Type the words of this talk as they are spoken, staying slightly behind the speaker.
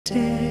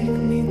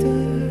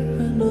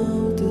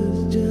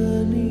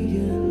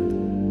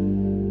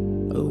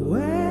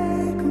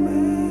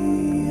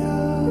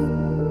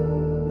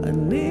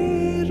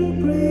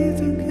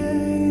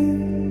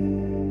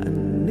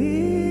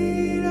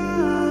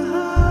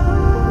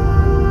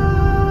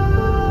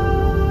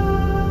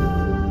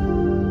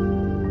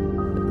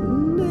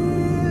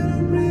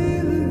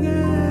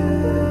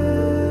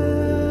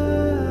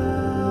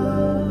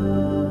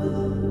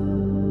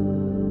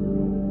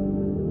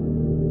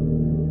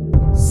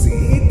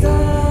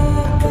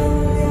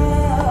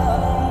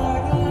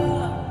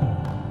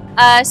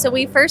So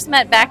we first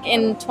met back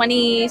in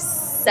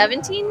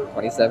 2017.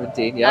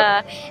 2017,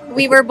 yeah.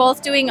 We were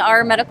both doing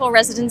our medical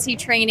residency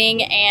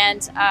training,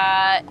 and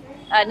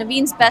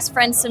Navin's best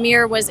friend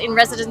Samir was in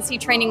residency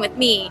training with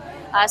me.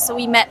 So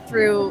we met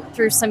through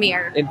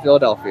Samir. In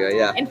Philadelphia,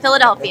 yeah. In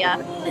Philadelphia.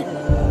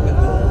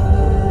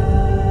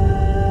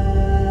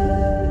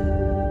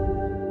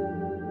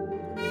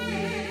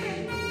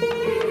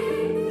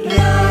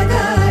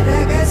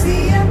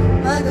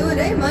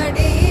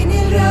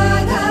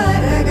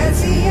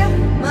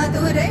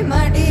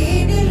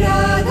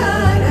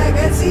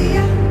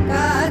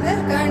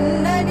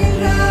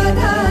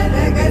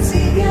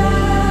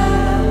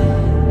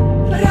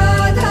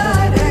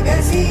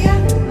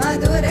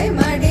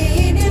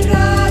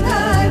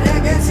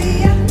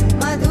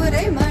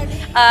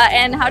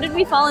 And how did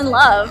we fall in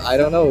love? I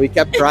don't know. We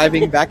kept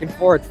driving back and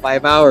forth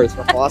 5 hours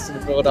from Boston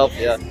to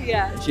Philadelphia.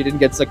 Yeah. She didn't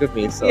get sick of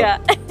me, so. Yeah.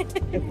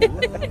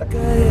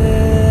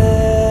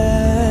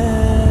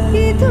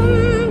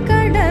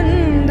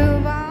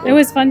 It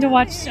was fun to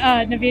watch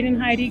Navin and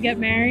Heidi get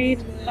married.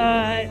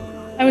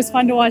 It was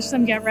fun to watch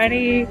them get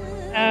ready,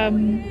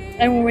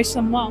 and we wish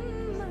them well.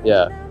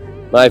 Yeah.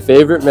 My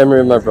favorite memory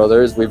of my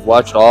brother is we've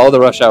watched all the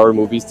Rush Hour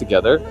movies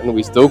together, and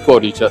we still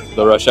quote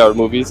the Rush Hour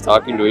movies,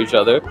 talking to each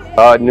other.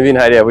 Navin and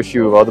Heidi, I wish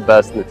you all the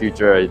best in the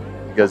future. You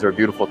guys are a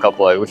beautiful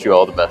couple. I wish you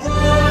all the best.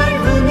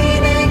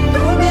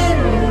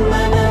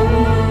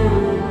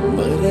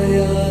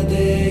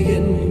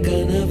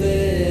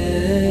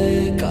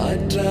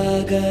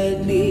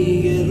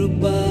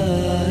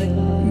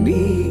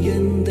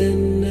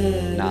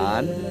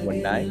 நான்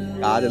உன்னை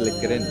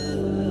காதலிக்கிறேன்.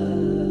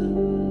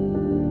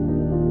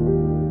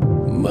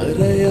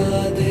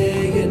 மறையாதே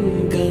என்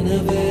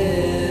கனவே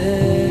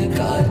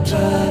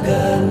காற்றாக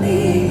நீ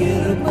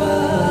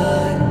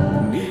இருப்பாய்.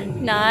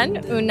 நான்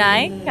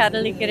உன்னை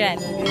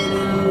காதலிக்கிறேன்.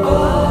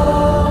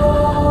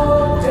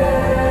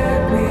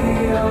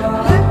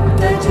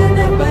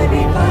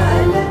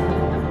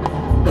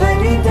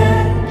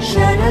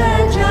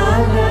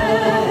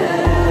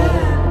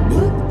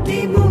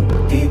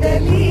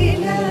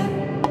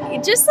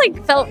 It just like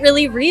felt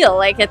really real.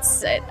 Like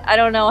I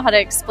don't know how to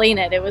explain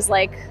it. It was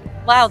like,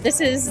 wow, this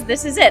is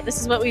it. This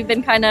is what we've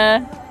been kind of,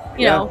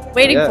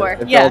 waiting for.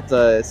 It felt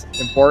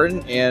important,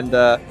 and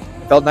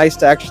it felt nice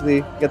to actually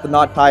get the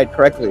knot tied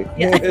correctly.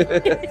 Yeah.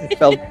 It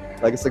felt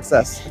like a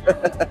success.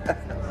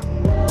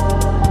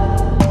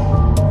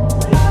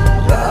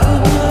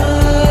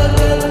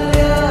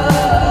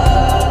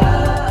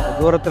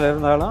 தூரத்தில்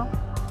இருந்தாலும்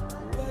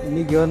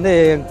இன்னைக்கு வந்து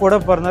என் கூட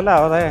பிறந்தால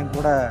அவள் தான் என்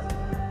கூட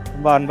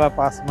ரொம்ப அன்பாக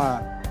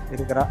பாசமாக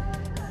இருக்கிறா.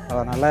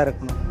 அவள் நல்லா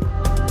இருக்கணும்.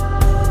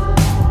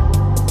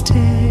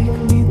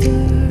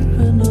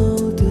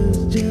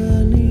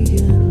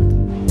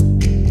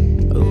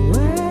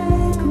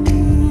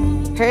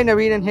 Hey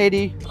Navin and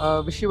Heidi,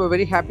 wish you a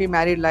very happy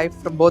married life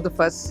from both of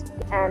us.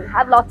 And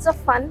have lots of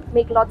fun,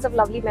 make lots of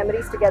lovely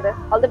memories together.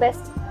 All the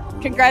best.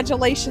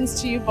 Congratulations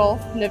to you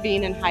both,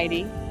 Navin and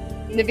Heidi.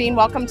 Navin,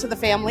 welcome to the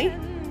family.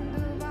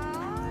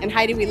 And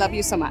Heidi, we love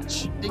you so much.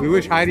 We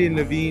wish Heidi and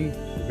Navin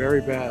the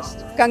very best.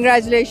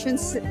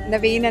 Congratulations,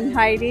 Navin and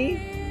Heidi.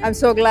 I'm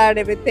so glad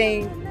everything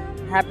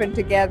happened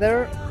together.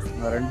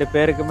 ரெண்டு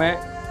பேருக்குமே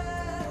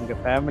எங்கள்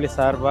family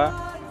சார்பாக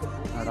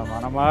என்னோட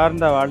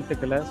மனமார்ந்த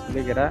வாழ்த்துக்களை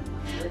சொல்லிக்கிறேன்.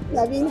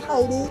 Navin,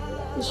 Heidi,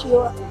 wish you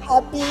a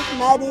happy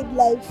married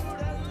life.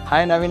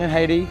 Hi Navin and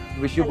Heidi,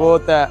 wish you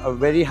both a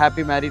very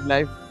happy married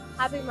life.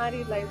 Happy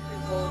married life for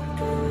both.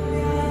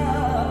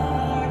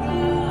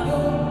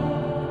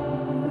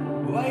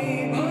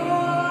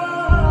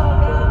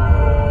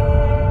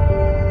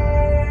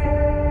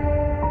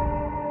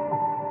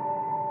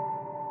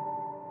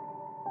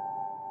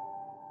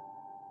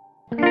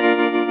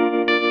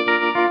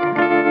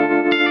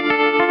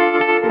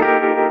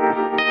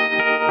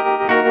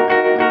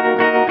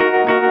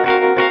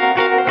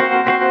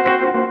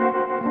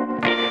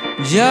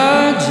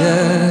 Georgia,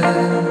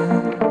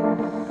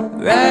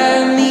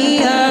 wrap me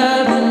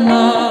up in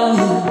all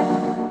you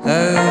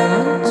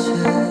hurt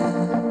you.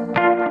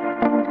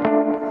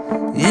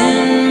 In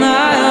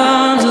my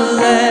arms,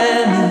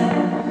 let me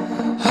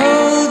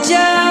hold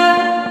ya.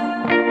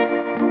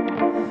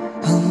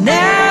 I'll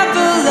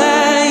never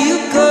let you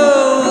go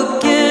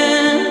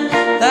again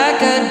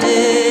like I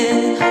did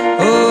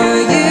or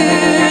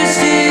used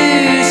to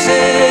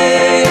say.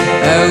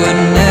 I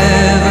would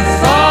never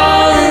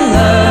fall in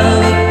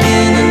love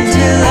again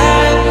until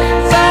I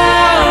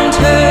found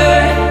her.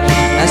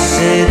 I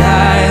said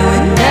I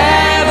would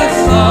never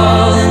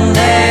fall in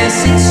there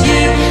since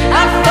you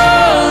I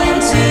fall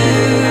into.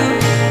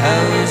 I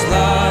was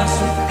lost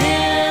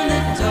within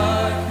the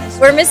darkness.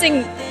 We're missing,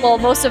 well,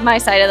 most of my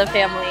side of the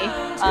family.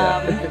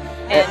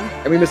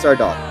 And we miss our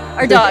dog.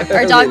 Our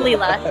dog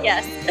Leela,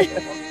 yes.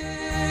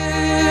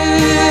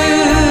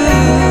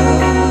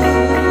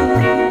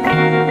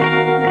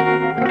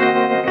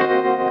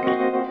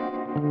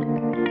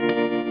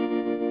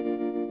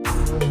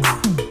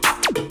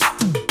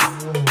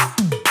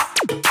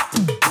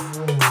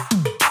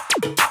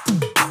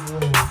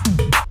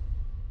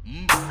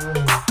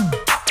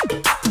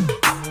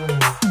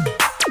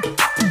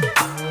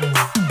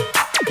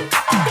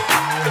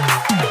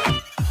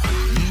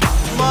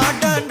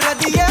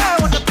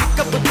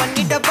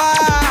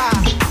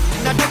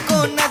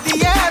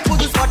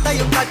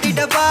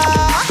 ஆடிடவா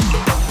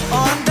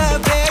on the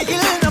way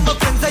நம்ம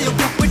friends ஐயும்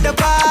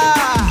கூப்பிடவா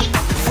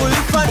full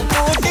fun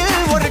moodil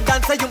ஒரு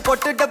dance ஐயும்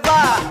போட்டுடவா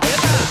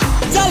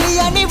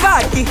ஜாலியா நீ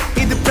வாட்டி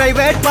இது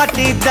private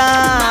party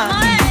தான்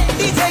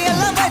DJ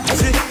எல்லாம்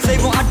வச்சு